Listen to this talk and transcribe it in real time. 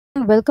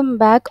Welcome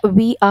back.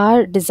 We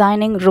are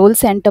designing role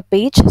center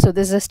page. So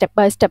this is a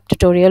step-by-step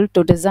tutorial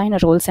to design a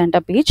role center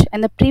page.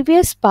 In the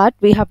previous part,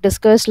 we have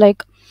discussed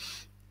like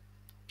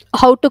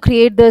how to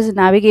create this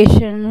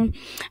navigation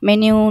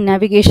menu,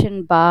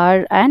 navigation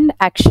bar, and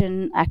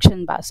action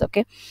bars.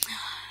 Okay.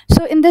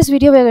 So in this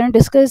video, we are going to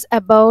discuss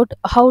about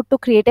how to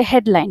create a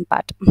headline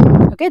part.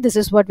 Okay, this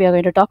is what we are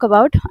going to talk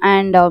about,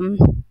 and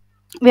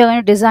we are going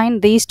to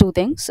design these two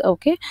things.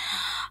 Okay,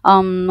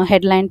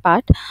 headline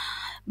part.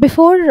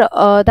 Before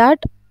that,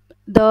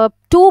 the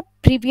two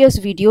previous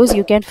videos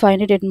you can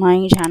find it in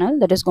my channel,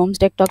 that is Goms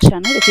Tech Talks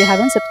channel. If you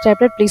haven't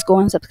subscribed it, please go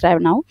and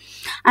subscribe now.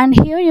 And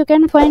here you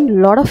can find a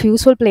lot of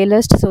useful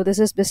playlists. So this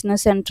is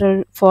Business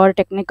Central for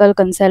technical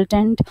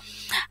consultant,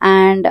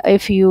 and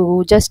if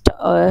you just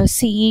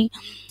see,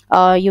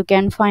 you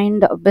can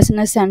find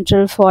Business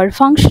Central for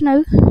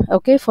functional.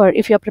 Okay, for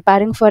if you're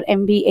preparing for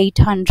MB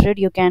 800,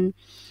 you can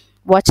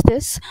watch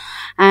this.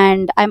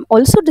 And I'm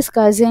also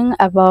discussing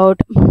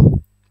about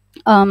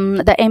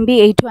the MB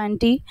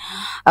 820.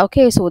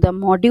 Okay, so the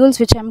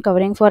modules which I'm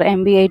covering for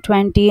MB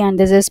 820, and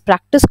this is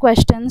practice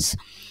questions,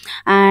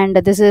 and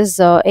this is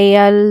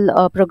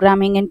AL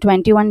programming in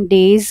 21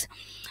 days.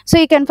 So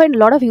you can find a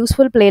lot of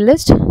useful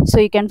playlists. So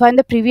you can find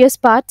the previous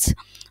parts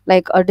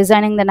like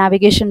designing the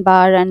navigation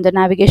bar and the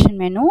navigation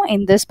menu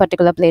in this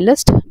particular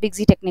playlist, Big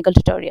Z technical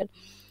tutorial.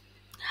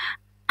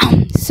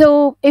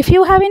 So if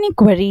you have any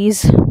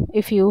queries,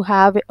 if you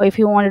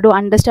wanted to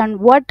understand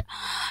what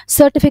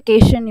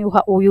certification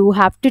you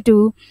have to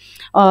do,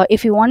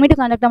 if you want me to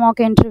conduct a mock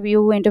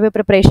interview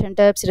preparation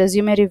tips,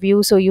 resume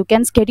review, so you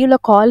can schedule a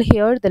call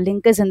here. The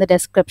link is in the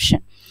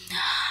description.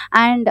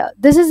 And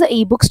this is the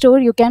ebook store.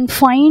 You can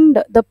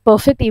find the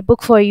perfect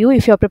ebook for you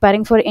if you're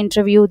preparing for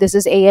interview. This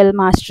is AL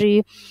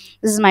mastery,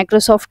 this is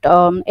Microsoft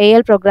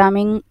AL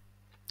programming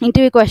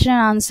interview question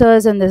and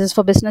answers, and this is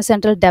for Business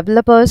Central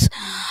developers,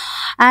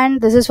 and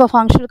this is for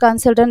functional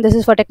consultant, this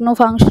is for techno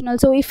functional.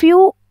 So if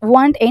you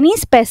want any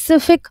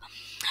specific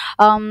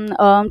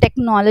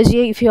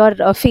technology, if you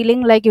are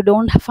feeling like you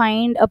don't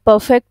find a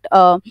perfect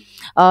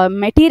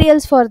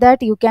materials for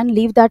that, you can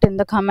leave that in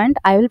the comment.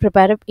 I will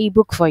prepare a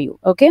ebook for you.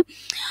 Okay,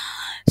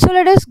 so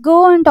let us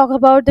go and talk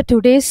about the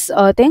today's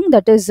thing,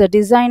 that is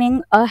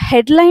designing a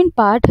headline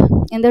part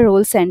in the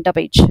role center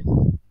page.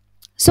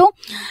 So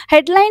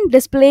headline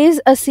displays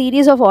a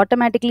series of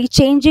automatically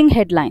changing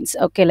headlines.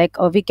 Okay, like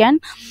we can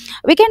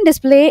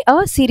display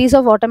a series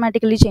of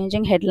automatically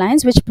changing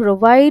headlines which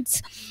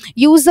provides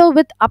user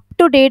with up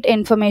to date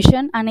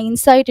information and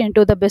insight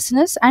into the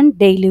business and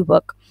daily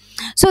work.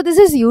 So this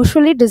is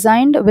usually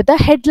designed with a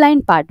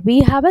headline part.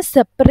 We have a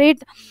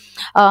separate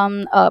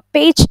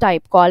page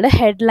type called a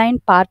headline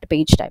part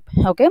page type.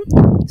 Okay,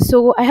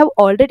 so I have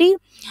already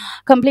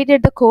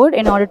completed the code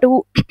in order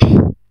to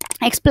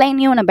explain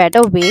you in a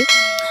better way.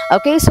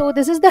 Okay, so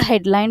this is the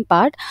headline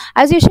part.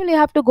 As usual, you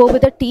have to go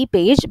with a T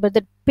page, but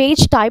the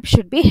page type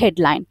should be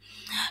headline.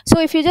 So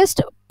if you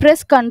just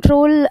press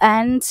Control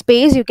and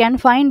space, you can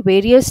find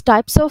various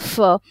types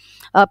of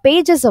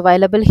pages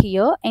available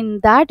here. In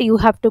that, you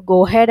have to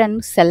go ahead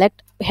and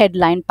select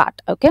headline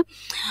part. Okay,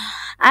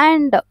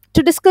 and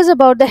to discuss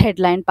about the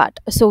headline part,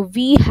 so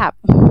we have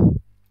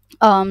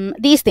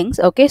these things.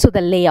 Okay, so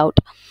the layout.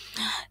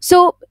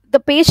 So the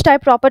page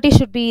type property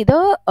should be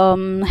the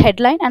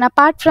headline, and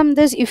apart from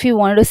this, if you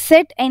want to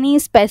set any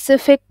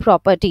specific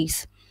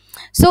properties,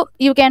 so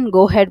you can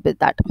go ahead with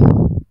that.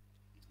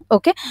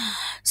 Okay,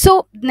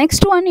 so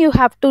next one you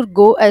have to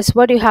go as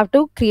what you have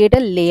to create a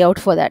layout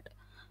for that.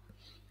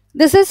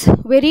 This is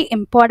very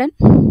important.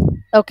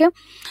 Okay,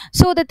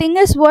 so the thing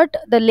is, what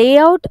the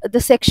layout,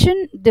 the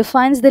section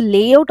defines the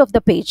layout of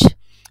the page.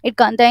 It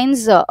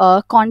contains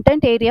a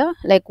content area,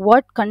 like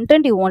what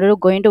content you wanted to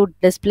going to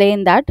display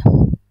in that.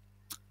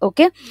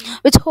 Okay,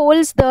 which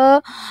holds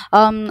the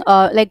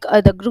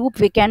the group.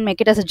 We can make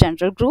it as a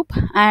general group,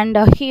 and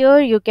here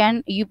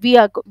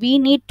we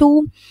need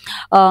two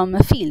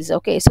fields.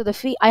 Okay, so the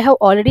fee I have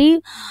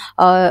already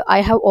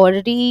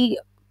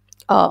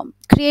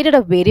created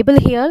a variable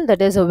here,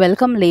 that is a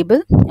welcome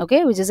label.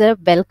 Okay, which is a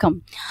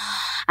welcome,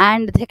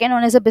 and the second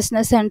one is a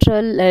Business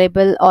Central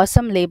label,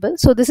 awesome label.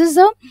 So this is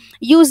a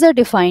user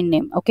defined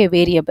name. Okay,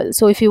 variable.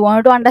 So if you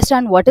want to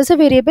understand what is a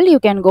variable, you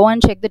can go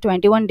and check the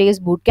 21 days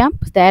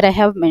bootcamp. There I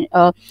have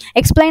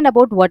explained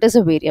about what is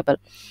a variable.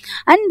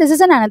 And this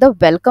is another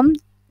welcome.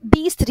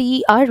 These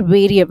three are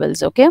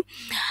variables. Okay,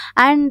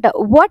 and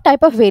what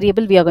type of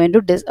variable we are going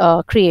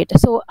to create?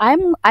 So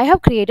I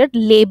have created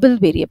label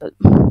variable,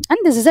 and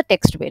this is a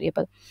text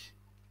variable.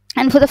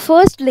 And for the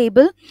first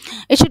label,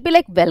 it should be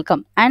like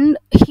welcome, and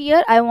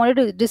here I wanted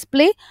to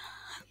display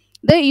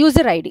the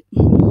user ID.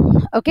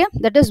 Okay,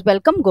 that is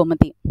welcome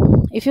Gomati.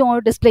 If you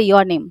want to display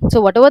your name, so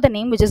whatever the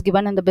name which is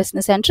given in the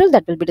Business Central,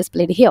 that will be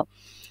displayed here.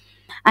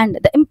 And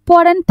the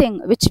important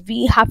thing which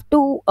we have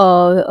to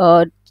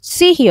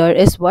see here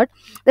is what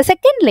the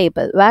second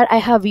label, where I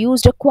have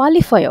used a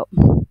qualifier.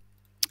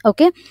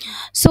 Okay,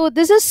 so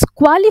this is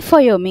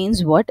qualifier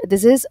means what?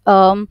 This is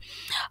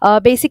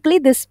basically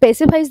this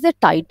specifies the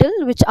title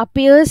which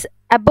appears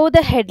above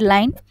the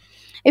headline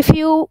If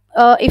you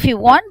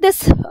want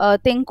this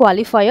thing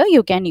qualifier,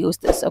 you can use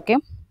this. Okay.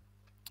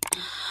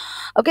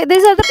 Okay,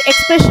 these are the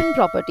expression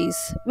properties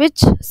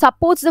which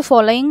supports the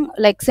following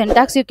like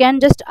syntax. You can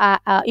just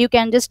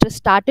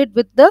start it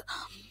with the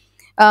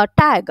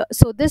tag.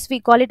 So this we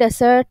call it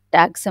as a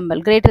tag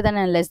symbol, greater than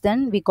and less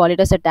than, we call it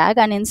as a tag,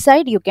 and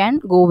inside you can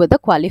go with the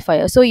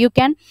qualifier. So you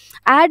can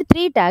add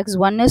three tags.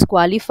 One is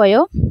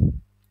qualifier,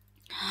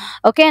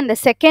 okay, and the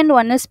second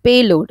one is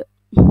payload.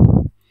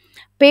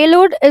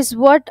 Payload is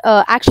what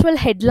actual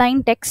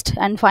headline text,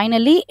 and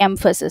finally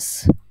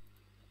emphasis.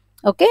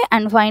 Okay,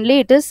 and finally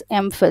it is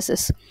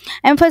emphasis.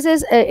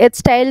 Emphasis, it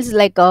styles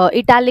like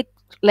italic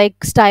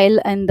like style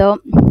in the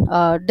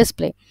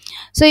display.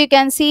 So you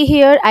can see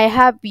here I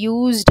have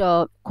used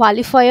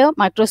qualifier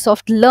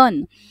Microsoft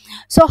Learn.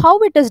 So how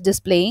it is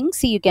displaying,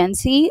 see, you can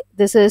see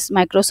this is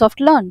Microsoft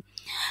Learn.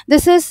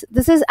 This is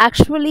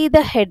actually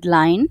the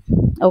headline.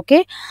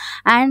 Okay,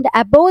 and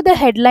above the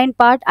headline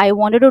part I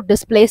wanted to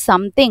display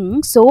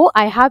something, so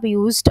I have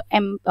used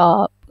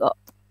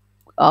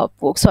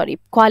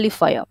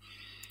qualifier.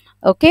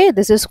 Okay,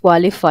 this is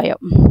qualifier.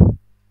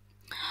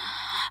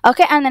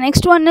 Okay, and the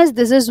next one is,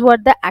 this is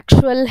what the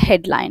actual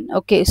headline.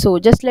 Okay, so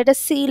just let us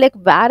see like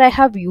where I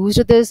have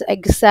used this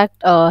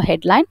exact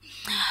headline.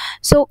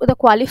 So the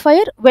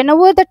qualifier,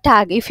 whenever the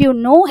tag, if you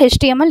know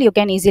HTML, you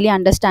can easily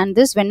understand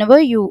this. Whenever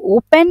you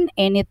open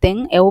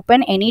anything,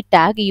 open any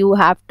tag, you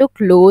have to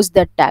close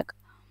the tag.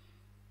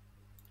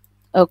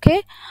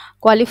 Okay,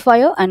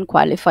 qualifier and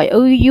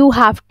qualifier, you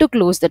have to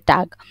close the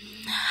tag.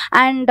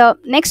 And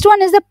next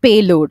one is the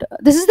payload.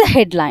 This is the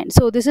headline.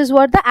 So this is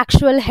what the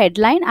actual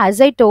headline,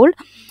 as I told,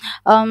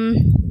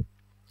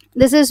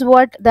 this is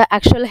what the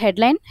actual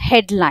headline,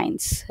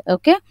 headlines.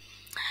 Okay,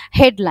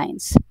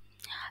 headlines.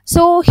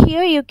 So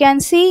here you can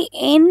see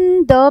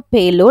in the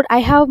payload I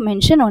have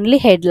mentioned only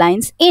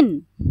headlines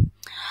in.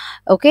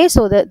 Okay,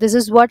 so this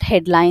is what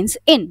headlines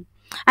in,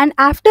 and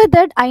after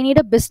that I need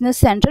a business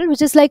central,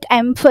 which is like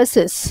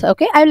emphasis.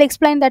 Okay, I will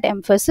explain that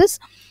emphasis.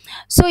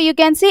 So you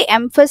can see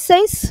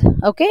emphasize.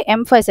 Okay,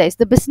 emphasize,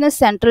 the business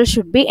central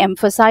should be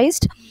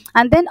emphasized.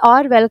 And then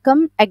or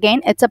welcome,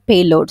 again it's a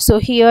payload. So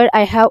here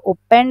I have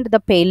opened the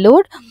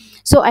payload.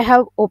 So I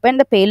have opened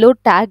the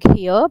payload tag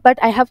here, but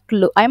I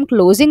am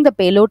closing the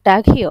payload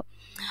tag here.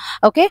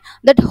 Okay,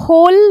 that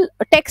whole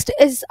text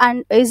is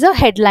a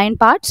headline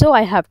part, so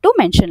I have to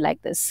mention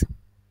like this.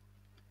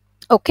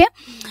 Okay,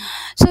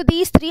 so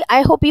these three,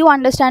 I hope you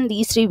understand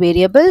these three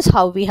variables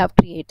how we have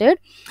created.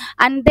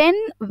 And then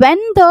when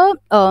the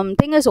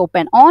thing is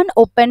open on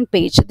open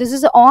page, this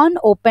is on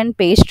open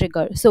page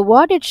trigger. So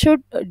what it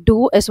should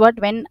do is, what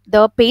when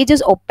the page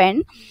is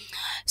open,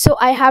 so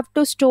I have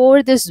to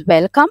store this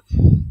welcome.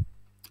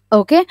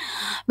 Okay,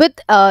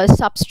 with a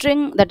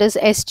substring, that is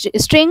a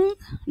string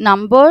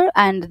number,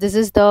 and this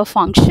is the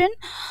function.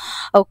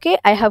 Okay,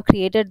 I have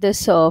created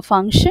this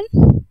function,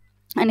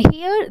 and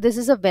here this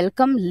is a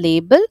welcome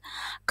label,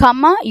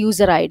 comma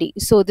user ID.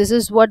 So this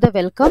is what the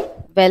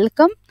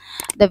welcome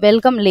the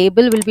welcome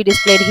label will be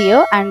displayed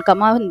here, and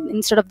comma,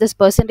 instead of this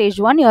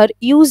 %1, your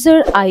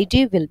user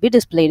ID will be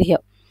displayed here.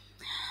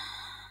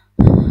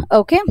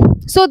 Okay,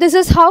 so this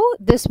is how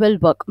this will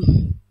work.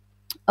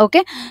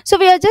 Okay, so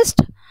we are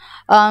just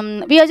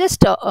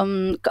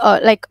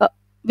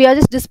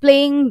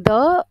displaying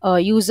the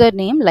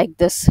username like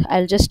this.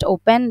 I'll just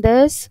open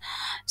this,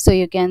 so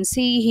you can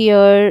see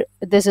here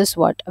this is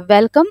what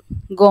welcome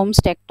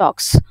goms tech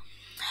talks.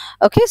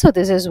 Okay, so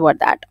this is what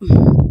that.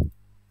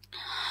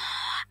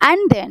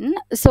 And then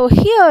so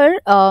here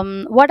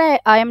what I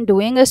am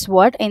doing is,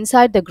 what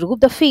inside the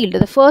group, the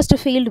first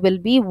field will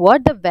be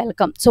what the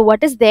welcome. So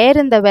what is there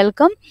in the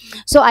welcome,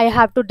 so I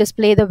have to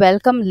display the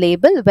welcome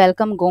label,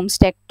 welcome goms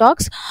tech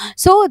talks.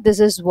 So this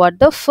is what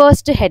the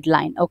first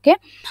headline. Okay,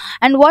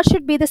 and what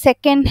should be the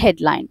second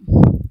headline?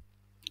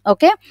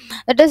 Okay,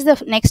 that is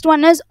the next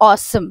one is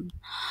awesome.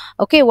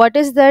 Okay, what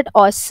is that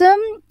awesome?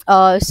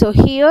 So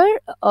here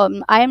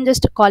I am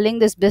just calling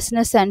this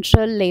business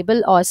central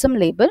label awesome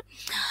label,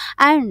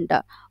 and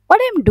what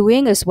I'm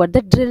doing is what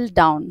the drill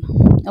down.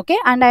 Okay,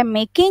 and I'm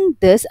making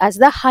this as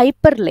the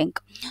hyperlink.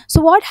 So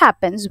what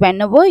happens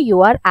whenever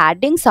you are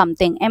adding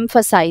something,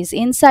 emphasize,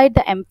 inside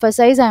the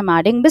emphasize I'm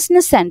adding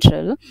business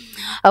central.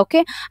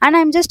 Okay, and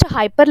I'm just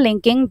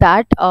hyperlinking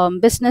that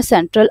business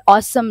central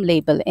awesome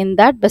label. In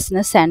that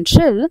business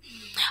central,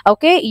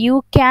 okay,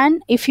 you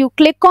can, if you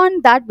click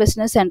on that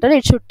business central,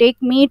 it should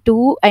take me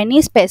to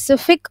any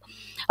specific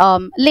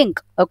link.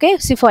 Okay,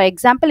 see, for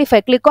example, if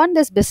I click on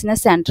this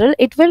business central,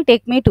 it will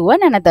take me to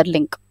another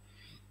link.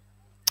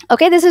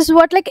 Okay, this is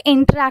what like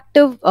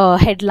interactive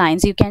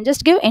headlines, you can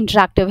just give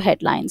interactive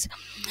headlines.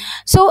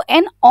 So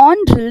in on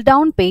drill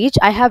down page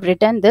I have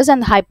written this,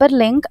 and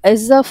hyperlink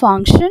is a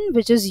function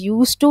which is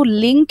used to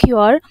link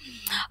your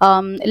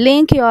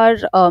link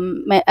any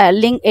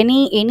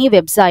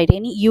website,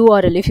 any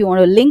URL. If you want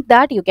to link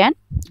that, you can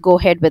go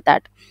ahead with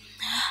that.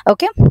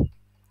 Okay,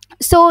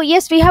 So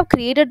yes, we have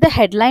created the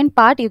headline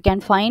part. You can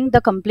find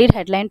the complete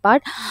headline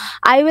part.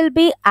 I will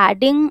be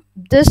adding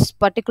this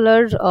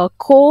particular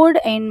code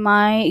in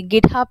my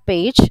GitHub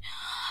page.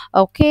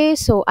 Okay,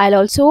 so I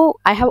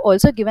have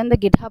also given the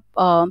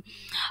um,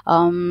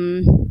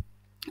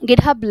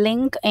 GitHub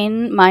link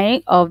in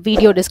my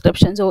video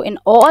description. So in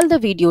all the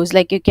videos,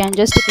 like, you can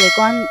just click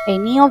on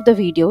any of the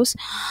videos.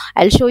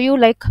 I'll show you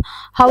like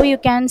how you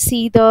can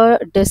see the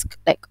disk,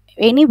 like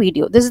any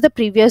video. This is the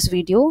previous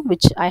video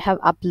which I have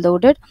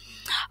uploaded,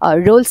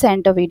 role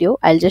center video.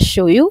 I'll just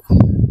show you.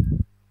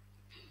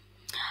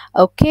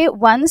 Okay,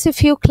 once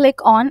if you click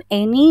on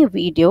any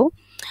video,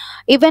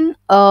 even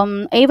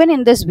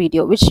in this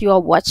video which you are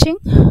watching,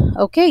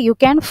 okay, you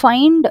can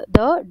find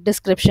the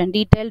description,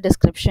 detailed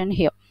description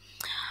here.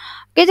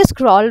 Okay, just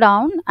scroll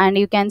down and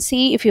you can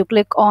see, if you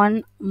click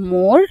on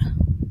more,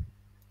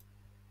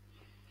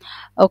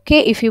 okay,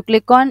 if you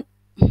click on,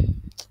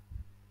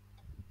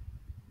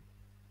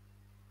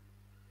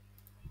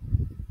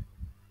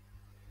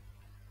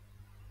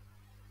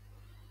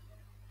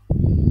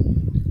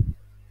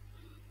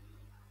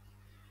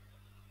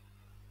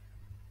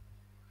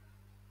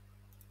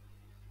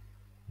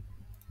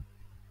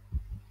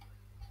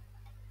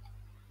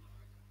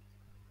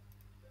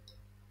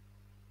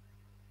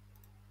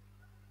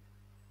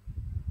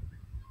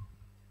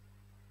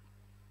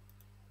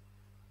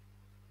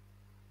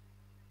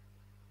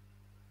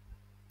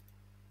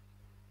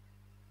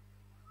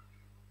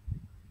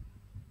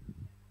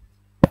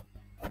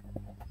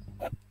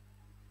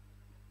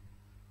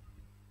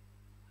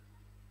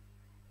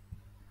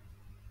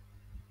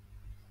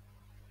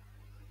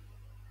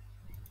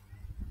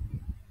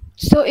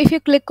 so if you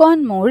click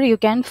on more, you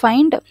can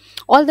find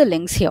all the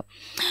links here.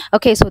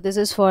 Okay, so this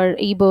is for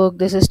ebook,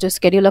 this is to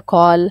schedule a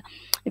call.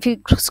 If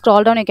you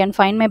scroll down, you can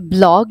find my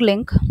blog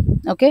link.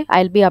 Okay,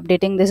 I'll be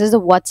updating. This is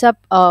the WhatsApp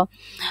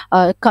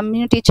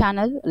community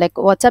channel, like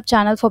WhatsApp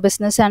channel for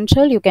Business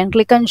Central. You can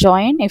click on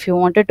join if you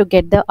wanted to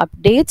get the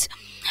updates.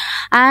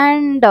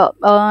 And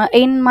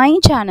in my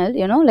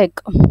channel, like,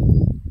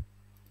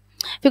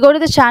 if you go to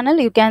the channel,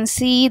 you can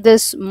see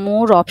this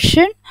more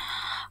option.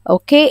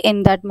 Okay,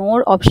 in that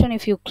more option,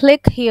 if you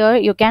click here,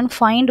 you can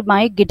find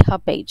my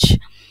GitHub page.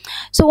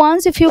 So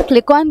once if you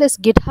click on this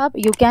GitHub,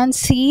 you can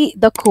see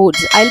the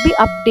codes. I'll be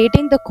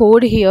updating the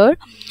code here.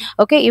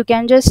 Okay, you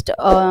can just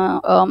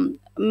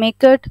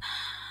make it,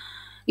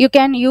 you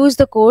can use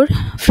the code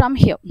from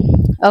here.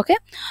 Okay,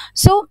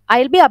 so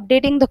I'll be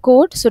updating the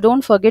code, so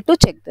don't forget to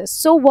check this.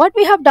 So what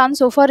we have done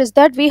so far is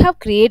that we have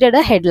created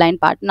a headline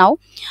part. Now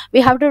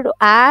we have to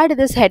add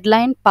this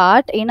headline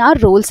part in our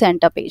role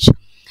center page.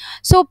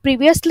 So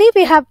previously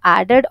we have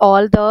added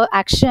all the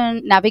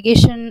action,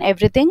 navigation,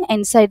 everything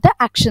inside the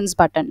actions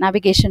button,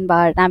 navigation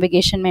bar,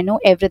 navigation menu,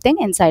 everything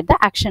inside the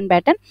action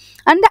button,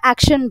 and the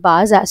action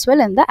bars as well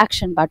in the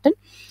action button.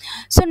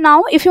 So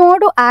now if you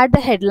want to add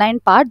the headline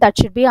part, that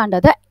should be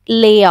under the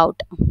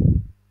layout.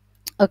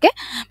 Okay,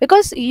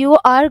 because you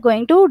are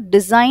going to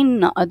design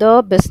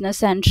the Business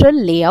Central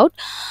layout.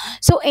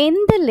 So in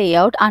the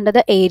layout, under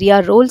the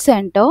area role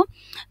center,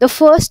 the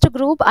first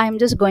group, I'm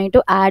just going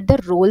to add the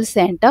role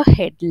center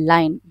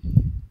headline.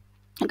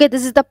 Okay,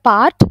 this is the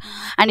part,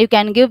 and you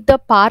can give the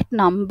part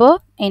number,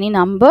 any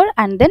number,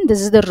 and then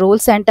this is the role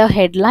center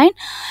headline.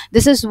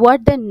 This is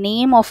what the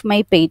name of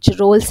my page,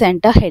 role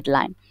center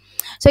headline.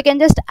 So you can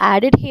just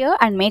add it here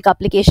and make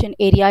application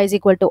area is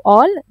equal to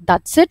all.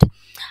 That's it.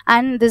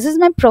 And this is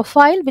my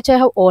profile which I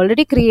have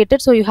already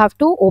created, so you have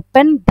to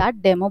open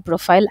that demo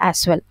profile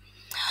as well.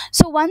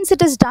 So once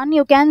it is done,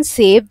 you can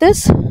save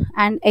this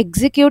and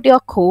execute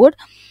your code.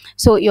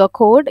 So your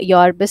code,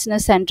 your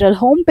Business Central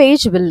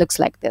homepage will looks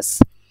like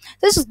this.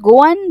 Just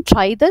go and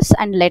try this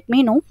and let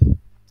me know.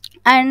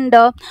 And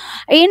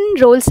in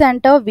role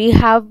center, we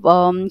have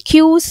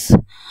queues,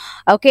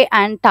 okay,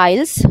 and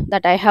tiles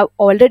that I have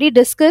already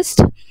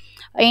discussed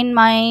in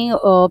my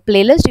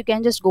playlist. You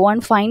can just go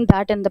and find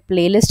that in the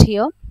playlist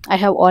here. I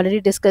have already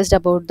discussed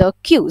about the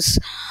queues.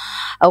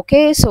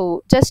 Okay,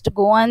 so just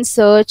go and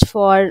search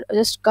for,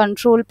 just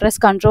press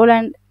control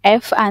and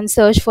F and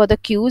search for the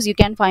queues. You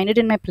can find it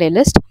in my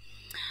playlist.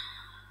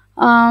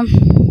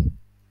 um,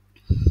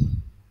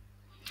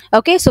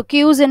 okay, so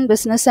queues in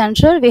Business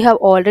Central, we have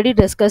already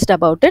discussed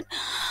about it.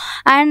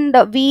 And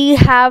we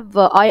have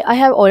I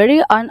have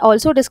already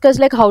also discussed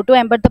like how to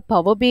embed the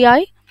Power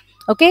BI.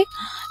 Okay,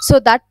 so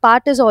that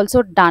part is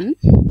also done.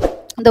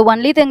 The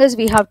only thing is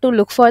we have to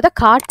look for the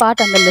cart part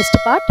and the list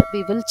part.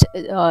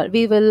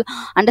 We will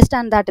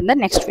understand that in the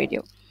next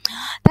video.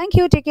 Thank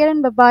you, take care,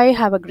 and bye bye.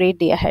 Have a great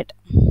day ahead.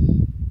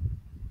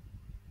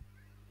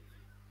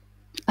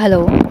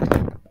 Hello.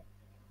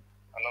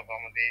 Hello,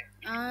 Pamadi.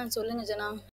 சொல்லுங்க ஜனா.